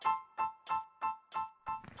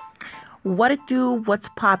What it do? What's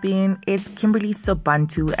popping? It's Kimberly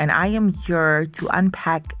Sobantu, and I am here to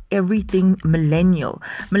unpack everything millennial.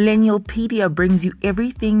 Millennialpedia brings you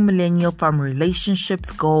everything millennial from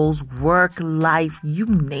relationships, goals, work, life, you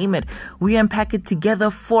name it. We unpack it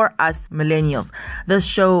together for us millennials. The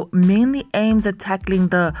show mainly aims at tackling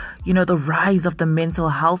the rise of the mental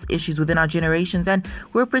health issues within our generations, and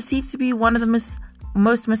we're perceived to be one of the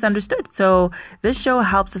most misunderstood. So this show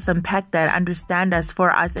helps us unpack that, understand us, for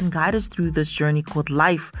us, and guide us through this journey called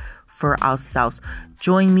life for ourselves.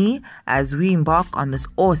 Join me as we embark on this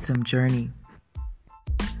awesome journey.